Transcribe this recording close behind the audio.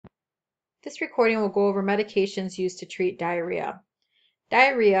This recording will go over medications used to treat diarrhea.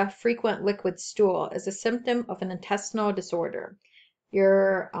 Diarrhea, frequent liquid stool, is a symptom of an intestinal disorder.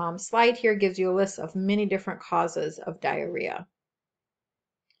 Your slide here gives you a list of many different causes of diarrhea.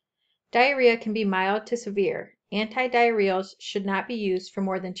 Diarrhea can be mild to severe. Antidiarrheals should not be used for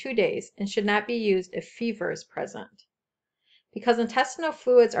more than 2 days and should not be used if fever is present. Because intestinal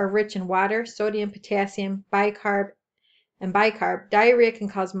fluids are rich in water, sodium, potassium, bicarb, diarrhea can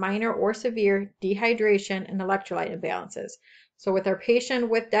cause minor or severe dehydration and electrolyte imbalances. So with our patient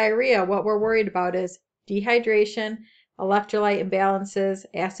with diarrhea, what we're worried about is dehydration, electrolyte imbalances,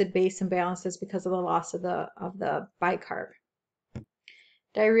 acid-base imbalances because of the loss of the bicarb.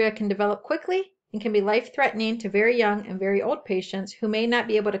 Diarrhea can develop quickly and can be life-threatening to very young and very old patients who may not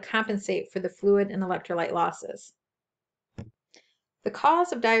be able to compensate for the fluid and electrolyte losses. The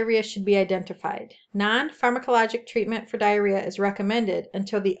cause of diarrhea should be identified. Non-pharmacologic treatment for diarrhea is recommended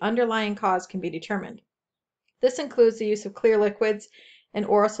until the underlying cause can be determined. This includes the use of clear liquids and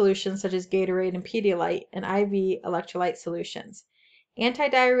oral solutions such as Gatorade and Pedialyte and IV electrolyte solutions.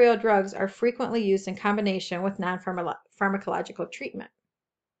 Antidiarrheal drugs are frequently used in combination with non-pharmacological treatment.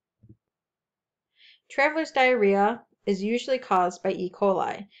 Traveler's diarrhea is usually caused by E.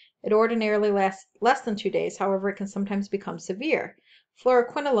 coli. It ordinarily lasts less than 2 days, however, it can sometimes become severe.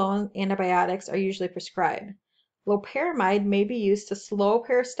 Fluoroquinolone antibiotics are usually prescribed. Loperamide may be used to slow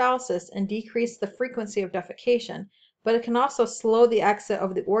peristalsis and decrease the frequency of defecation, but it can also slow the exit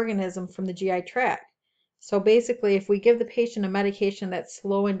of the organism from the GI tract. So basically, if we give the patient a medication that's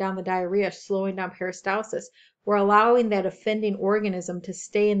slowing down the diarrhea, slowing down peristalsis, we're allowing that offending organism to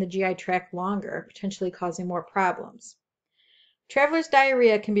stay in the GI tract longer, potentially causing more problems. Traveler's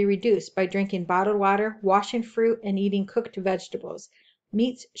diarrhea can be reduced by drinking bottled water, washing fruit, and eating cooked vegetables.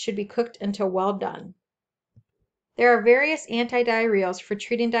 Meats should be cooked until well done. There are various antidiarrheals for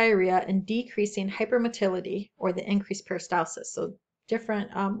treating diarrhea and decreasing hypermotility or the increased peristalsis. So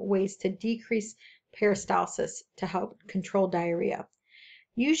different ways to decrease peristalsis to help control diarrhea.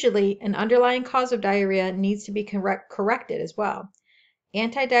 Usually, an underlying cause of diarrhea needs to be corrected as well.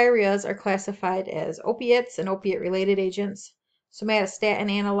 Antidiarrheals are classified as opiates and opiate-related agents,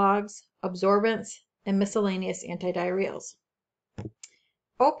 somatostatin analogs, absorbents, and miscellaneous antidiarrheals.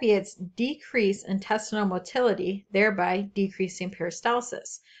 Opiates decrease intestinal motility, thereby decreasing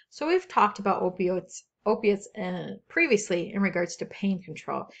peristalsis. So we've talked about opiates previously in regards to pain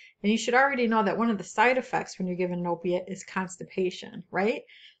control. And you should already know that one of the side effects when you're given an opiate is constipation, right?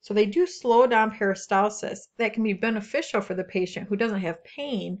 So they do slow down peristalsis. That can be beneficial for the patient who doesn't have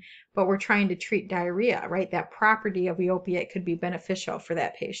pain, but we're trying to treat diarrhea, right? That property of the opiate could be beneficial for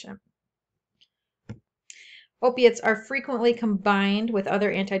that patient. Opiates are frequently combined with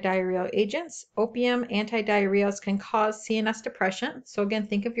other antidiarrheal agents. Opium antidiarrheals can cause CNS depression. So again,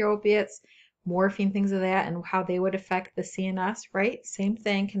 think of your opiates, morphine, things of that, and how they would affect the CNS, right? Same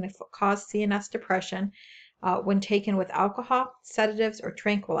thing, can cause CNS depression when taken with alcohol, sedatives, or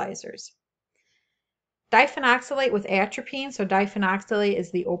tranquilizers. Diphenoxylate with atropine. So diphenoxylate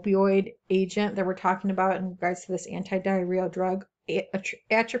is the opioid agent that we're talking about in regards to this antidiarrheal drug.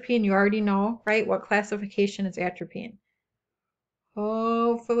 Atropine, you already know, right? What classification is atropine?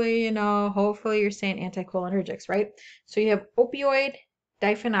 Hopefully, you know, hopefully you're saying anticholinergics, right? So you have opioid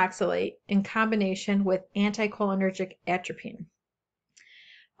diphenoxylate in combination with anticholinergic atropine.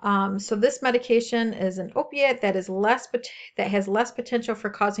 So this medication is an opiate that has less potential for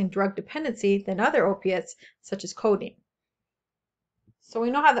causing drug dependency than other opiates, such as codeine. So we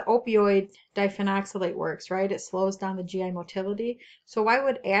know how the opioid diphenoxylate works, right? It slows down the GI motility. So why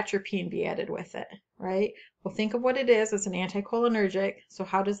would atropine be added with it, right? Well, think of what it is. It's an anticholinergic. So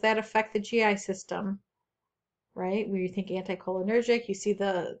how does that affect the GI system, right? When you think anticholinergic, you see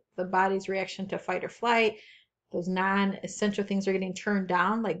the body's reaction to fight or flight. Those non-essential things are getting turned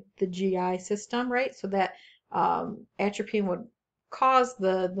down, like the GI system, right? So that atropine would cause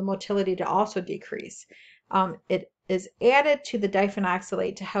the motility to also decrease. It is added to the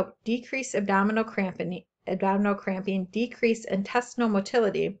diphenoxylate to help decrease abdominal cramping, decrease intestinal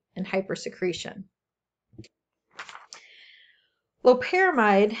motility, and hypersecretion.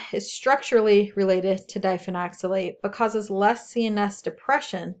 Loperamide is structurally related to diphenoxylate but causes less CNS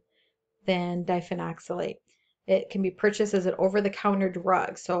depression than diphenoxylate. It can be purchased as an over-the-counter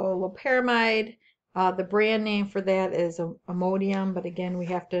drug. So loperamide, the brand name for that is Imodium, but again, we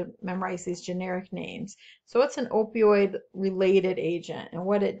have to memorize these generic names. So it's an opioid-related agent, and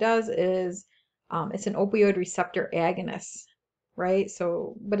what it does is it's an opioid receptor agonist, right?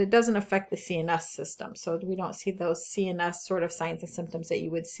 So, but it doesn't affect the CNS system, so we don't see those CNS sort of signs and symptoms that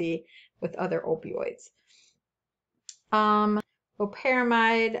you would see with other opioids.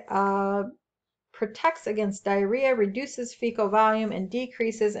 Loperamide protects against diarrhea, reduces fecal volume, and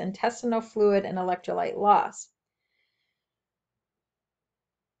decreases intestinal fluid and electrolyte loss.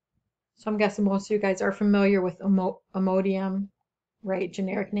 So I'm guessing most of you guys are familiar with Imodium, right?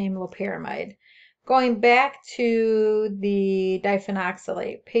 Generic name loperamide. Going back to the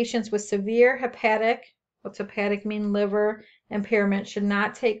diphenoxylate, patients with severe hepatic, what's hepatic mean? Liver impairment, should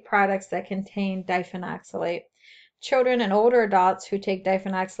not take products that contain diphenoxylate. Children and older adults who take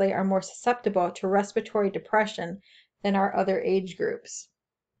diphenoxylate are more susceptible to respiratory depression than are other age groups.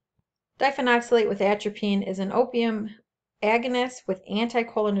 Diphenoxylate with atropine is an opium agonist with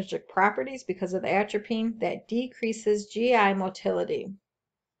anticholinergic properties because of the atropine that decreases GI motility.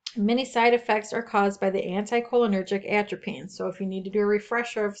 Many side effects are caused by the anticholinergic atropine. So if you need to do a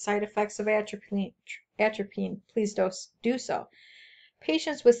refresher of side effects of atropine, please do so.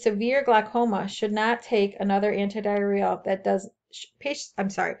 Patients with severe glaucoma should not take another antidiarrheal that does.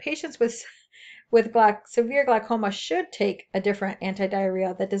 Patients with severe glaucoma should take a different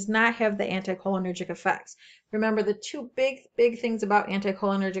antidiarrheal that does not have the anticholinergic effects. Remember, the two big things about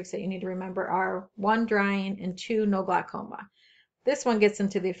anticholinergics that you need to remember are 1, drying, and 2, no glaucoma. This one gets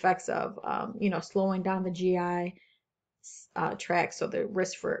into the effects of, slowing down the GI tract, so the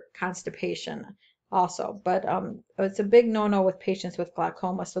risk for constipation also. But it's a big no-no with patients with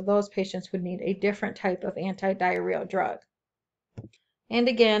glaucoma, so those patients would need a different type of antidiarrheal drug. And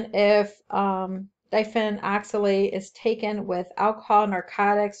again, if diphenoxylate is taken with alcohol,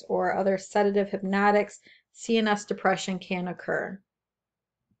 narcotics, or other sedative hypnotics, CNS depression can occur.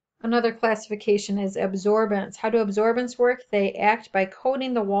 Another classification is absorbents. How do absorbents work? They act by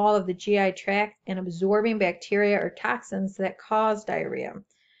coating the wall of the GI tract and absorbing bacteria or toxins that cause diarrhea.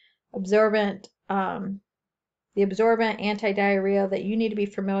 The absorbent antidiarrheal that you need to be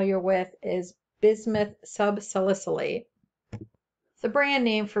familiar with is bismuth subsalicylate. The brand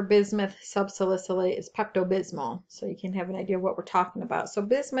name for bismuth subsalicylate is Pepto-Bismol, so you can have an idea of what we're talking about. So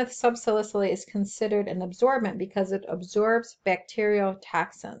bismuth subsalicylate is considered an absorbent because it absorbs bacterial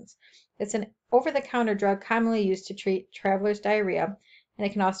toxins. It's an over-the-counter drug commonly used to treat travelers' diarrhea, and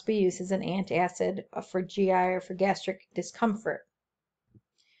it can also be used as an antacid for GI or for gastric discomfort.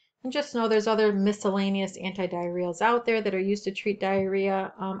 And just know there's other miscellaneous antidiarrheals out there that are used to treat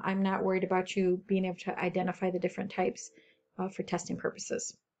diarrhea. I'm not worried about you being able to identify the different types for testing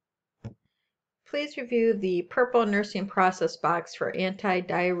purposes. Please review the purple nursing process box for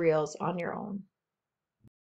antidiarrheals on your own.